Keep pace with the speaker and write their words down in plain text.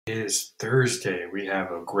Is Thursday. We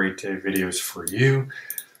have a great day of videos for you.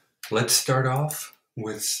 Let's start off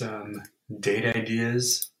with some date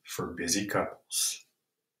ideas for busy couples.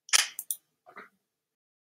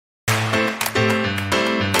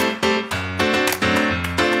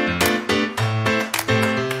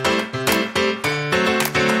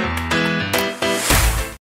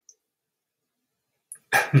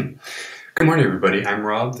 Good morning, everybody. I'm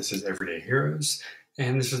Rob. This is Everyday Heroes,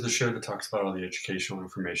 and this is the show that talks about all the educational,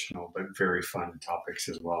 informational, but very fun topics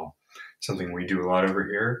as well. Something we do a lot over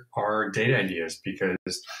here are date ideas, because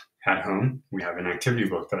at home we have an activity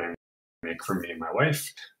book that I make for me and my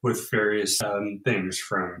wife with various things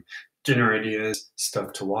from dinner ideas,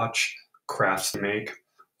 stuff to watch, crafts to make,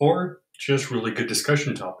 or just really good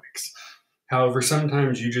discussion topics. However,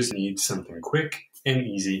 sometimes you just need something quick and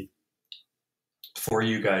easy for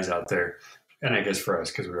you guys out there, and I guess for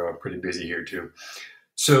us, because we're all pretty busy here too.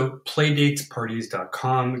 So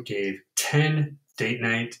playdatesparties.com gave 10 date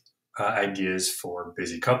night ideas for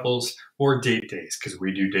busy couples, or date days, because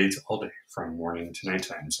we do dates all day from morning to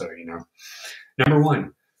nighttime. So, Number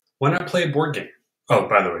 1, why not play a board game? Oh,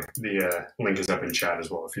 by the way, the link is up in chat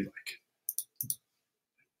as well if you'd like.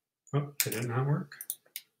 Oh, did it not work?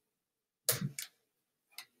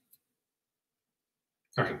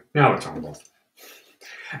 Okay, now it's on both.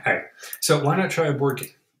 All right, so why not try a board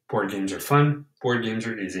game? Board games are fun, board games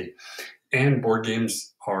are easy, and board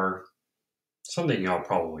games are something y'all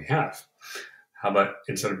probably have. How about,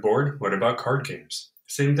 instead of board, what about card games?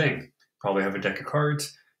 Same thing. Probably have a deck of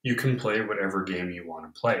cards. You can play whatever game you want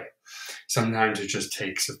to play. Sometimes it just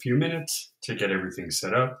takes a few minutes to get everything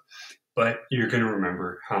set up, but you're going to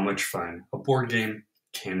remember how much fun a board game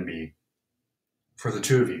can be for the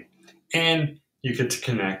two of you. And you get to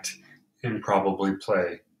connect and probably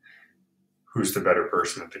play who's the better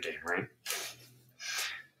person at the game, right?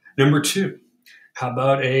 Number 2, how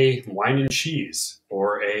about a wine and cheese,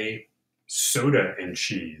 or a soda and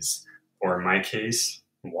cheese, or in my case,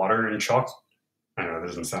 water and chocolate? I know it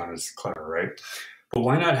doesn't sound as clever, right? But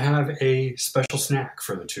why not have a special snack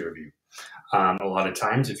for the two of you? A lot of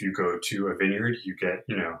times, if you go to a vineyard, you get,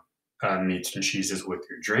 meats and cheeses with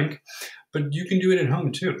your drink, but you can do it at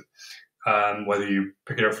home too. Whether you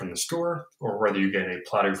pick it up from the store or whether you get a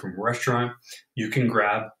platter from a restaurant, you can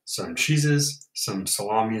grab some cheeses, some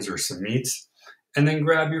salamis, or some meats, and then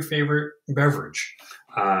grab your favorite beverage.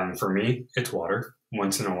 For me, it's water.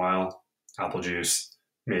 Once in a while, apple juice,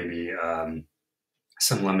 maybe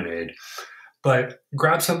some lemonade. But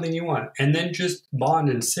grab something you want and then just bond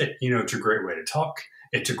and sit. It's a great way to talk.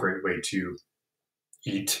 It's a great way to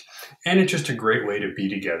eat. And it's just a great way to be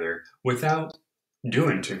together without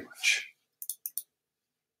doing too much.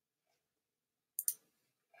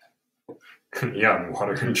 Yeah,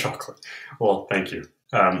 water and chocolate. Well, thank you.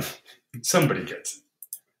 Somebody gets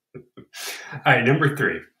it. All right, number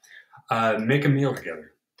 3, make a meal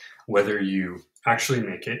together. Whether you actually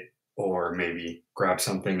make it or maybe grab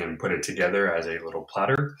something and put it together as a little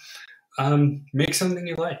platter, make something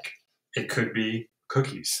you like. It could be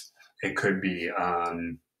cookies. It could be,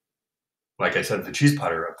 like I said, the cheese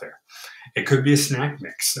platter up there. It could be a snack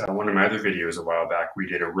mix. One of my other videos a while back, we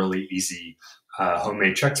did a really easy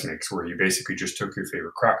homemade Chex Mix, where you basically just took your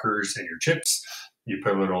favorite crackers and your chips, you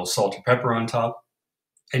put a little salt and pepper on top,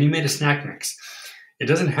 and you made a snack mix. It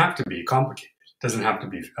doesn't have to be complicated. It doesn't have to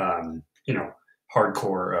be,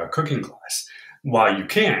 hardcore cooking class. While you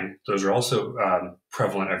can, those are also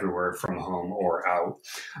prevalent everywhere from home or out.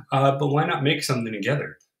 But why not make something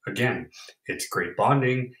together? Again, it's great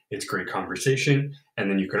bonding, it's great conversation, and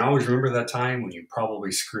then you can always remember that time when you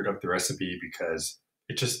probably screwed up the recipe because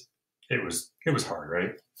it was hard,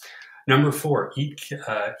 right? Number 4, eat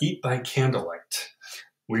by candlelight.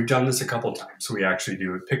 We've done this a couple times. We actually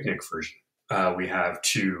do a picnic version. We have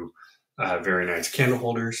 2 very nice candle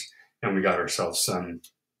holders, and we got ourselves some,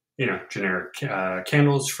 generic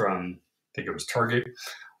candles from, I think it was Target,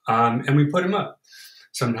 and we put them up.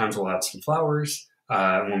 Sometimes we'll add some flowers.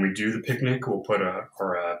 When we do the picnic, we'll put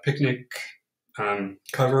our picnic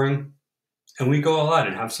covering, and we go all out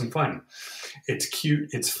and have some fun. It's cute,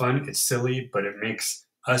 it's fun, it's silly, but it makes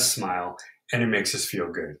us smile and it makes us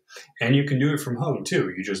feel good. And you can do it from home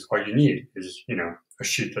too. All you need is, a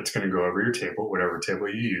sheet that's going to go over your table, whatever table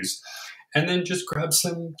you use, and then just grab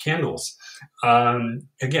some candles.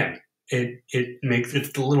 Again, it's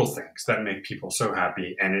the little things that make people so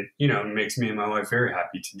happy, and it makes me and my wife very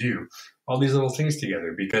happy to do all these little things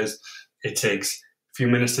together, because it takes a few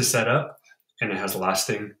minutes to set up and it has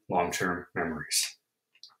lasting long-term memories.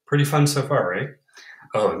 Pretty fun so far, right?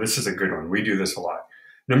 Oh, this is a good one. We do this a lot.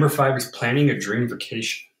 Number 5 is planning a dream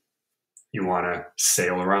vacation. You want to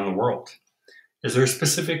sail around the world. Is there a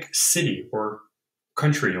specific city or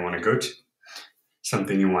country you want to go to?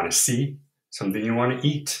 Something you want to see? Something you want to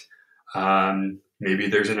eat? Maybe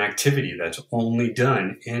there's an activity that's only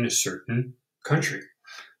done in a certain country.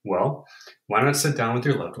 Well, why not sit down with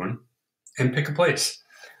your loved one and pick a place?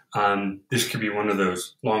 This could be one of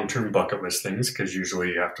those long-term bucket list things because usually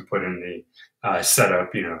you have to put in the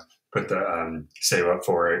setup, put the save up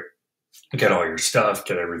for it, get all your stuff,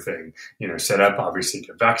 get everything, set up. Obviously,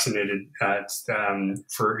 get vaccinated at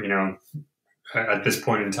this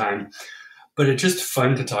point in time. But it's just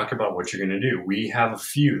fun to talk about what you're going to do. We have a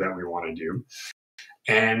few that we want to do,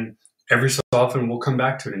 and every so often we'll come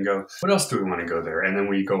back to it and go, what else do we want to go there? And then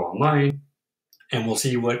we go online and we'll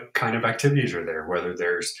see what kind of activities are there, whether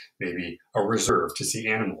there's maybe a reserve to see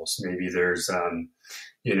animals. Maybe there's,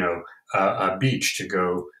 a beach to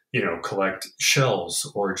go, collect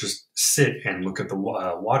shells or just sit and look at the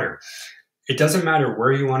water. It doesn't matter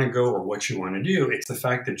where you want to go or what you want to do. It's the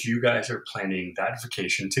fact that you guys are planning that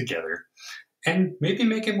vacation together and maybe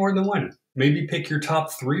make it more than one. Maybe pick your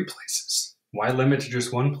top 3 places. Why limit to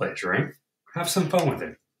just one place, right? Have some fun with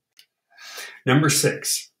it. Number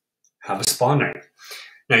 6, have a spa night.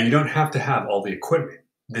 Now, you don't have to have all the equipment.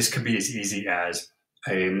 This could be as easy as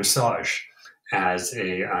a massage, as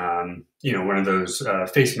a, one of those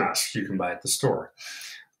face masks you can buy at the store.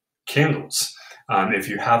 Candles. If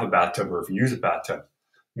you have a bathtub or if you use a bathtub,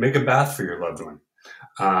 make a bath for your loved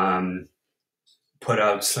one. Put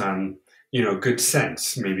out some, good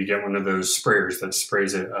scents. Maybe get one of those sprayers that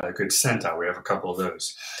sprays a good scent out. We have a couple of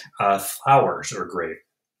those. Flowers are great.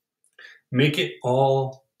 Make it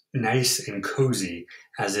all nice and cozy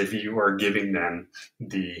as if you are giving them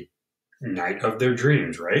the night of their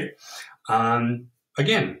dreams, right?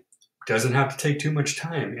 Again, doesn't have to take too much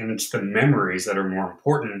time, and it's the memories that are more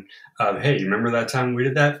important of, hey, you remember that time we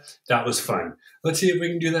did that? That was fun. Let's see if we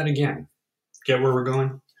can do that again. Get where we're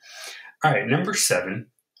going? All right, number 7,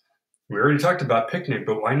 we already talked about picnic,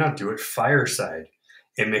 but why not do it fireside?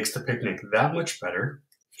 It makes the picnic that much better,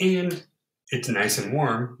 and it's nice and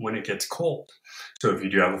warm when it gets cold. So if you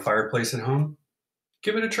do have a fireplace at home,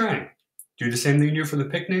 give it a try. Do the same thing you do for the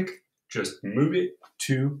picnic, just move it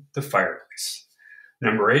to the fireplace.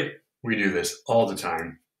 Number 8, we do this all the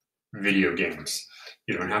time, video games.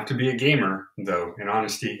 You don't have to be a gamer, though, in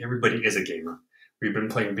honesty, everybody is a gamer. We've been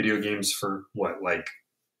playing video games for,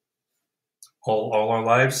 all our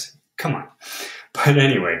lives? Come on. But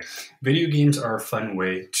anyway, video games are a fun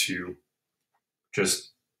way to just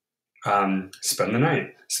spend the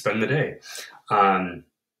night, spend the day.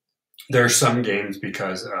 There are some games,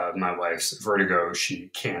 because of my wife's vertigo, she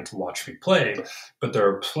can't watch me play, but there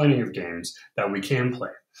are plenty of games that we can play.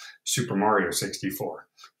 Super Mario 64,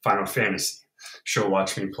 Final Fantasy. She'll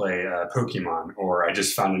watch me play Pokemon, or I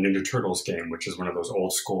just found a Ninja Turtles game, which is one of those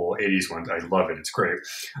old school 80s ones. I love it. It's great.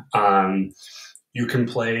 You can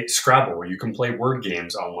play Scrabble. You can play word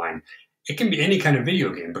games online. It can be any kind of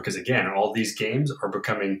video game because, again, all these games are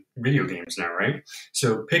becoming video games now, right?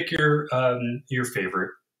 So pick your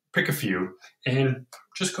favorite, pick a few, and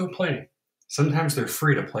just go play. Sometimes they're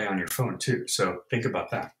free to play on your phone too, so think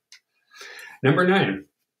about that. Number 9,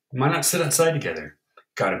 why not sit outside together?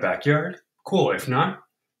 Got a backyard? Cool. If not,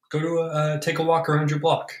 go to take a walk around your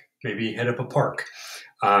block. Maybe hit up a park.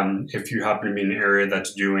 If you happen to be in an area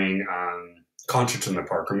that's doing concerts in the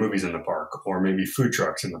park or movies in the park, or maybe food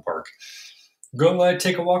trucks in the park, go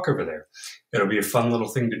take a walk over there. It'll be a fun little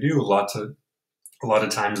thing to do. A lot of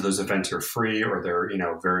times those events are free, or they're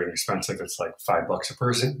very inexpensive. It's like $5 a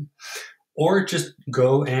person. Or just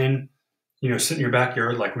go and sit in your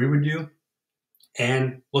backyard like we would do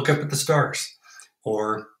and look up at the stars,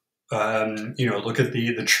 or look at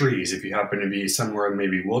the trees. If you happen to be somewhere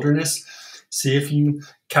maybe wilderness, see if you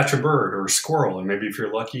catch a bird or a squirrel, and maybe if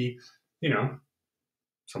you're lucky,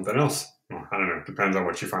 something else. Well, I don't know. Depends on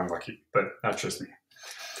what you find lucky, but that's just me.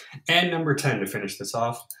 And number 10, to finish this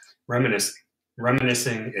off, reminiscing.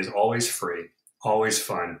 Reminiscing is always free, always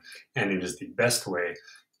fun, and it is the best way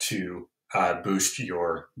to boost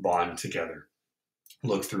your bond together.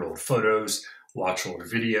 Look through old photos, watch old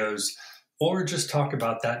videos, or just talk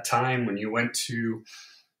about that time when you went to,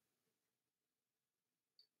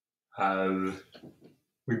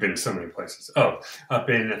 we've been so many places. Oh, up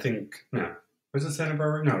in, was it Santa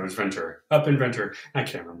Barbara? No, it was Ventura. Up in Ventura. I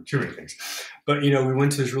can't remember. Too many things. But, we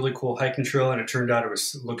went to this really cool hiking trail, and it turned out it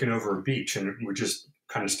was looking over a beach, and we just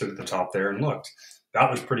kind of stood at the top there and looked. that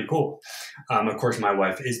was pretty cool. Of course, my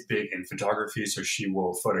wife is big in photography, so she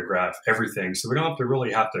will photograph everything. So we don't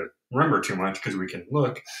have to remember too much because we can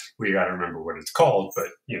look. We got to remember what it's called, but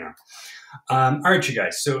you know. All right, you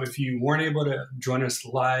guys. So if you weren't able to join us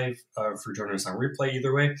live for joining us on replay,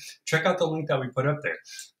 either way, check out the link that we put up there.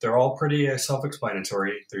 They're all pretty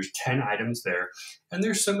self-explanatory. There's 10 items there, and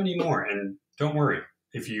there's so many more. And don't worry.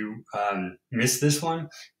 If you missed this one,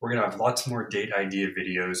 we're going to have lots more date idea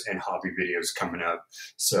videos and hobby videos coming up.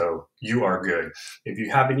 So you are good. If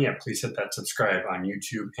you haven't yet, please hit that subscribe on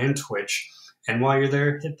YouTube and Twitch. And while you're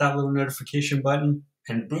there, hit that little notification button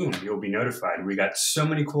and boom, you'll be notified. We got so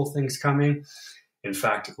many cool things coming. In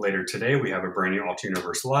fact, later today, we have a brand new Alt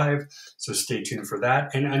Universe Live. So stay tuned for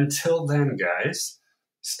that. And until then, guys,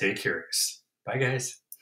 stay curious. Bye, guys.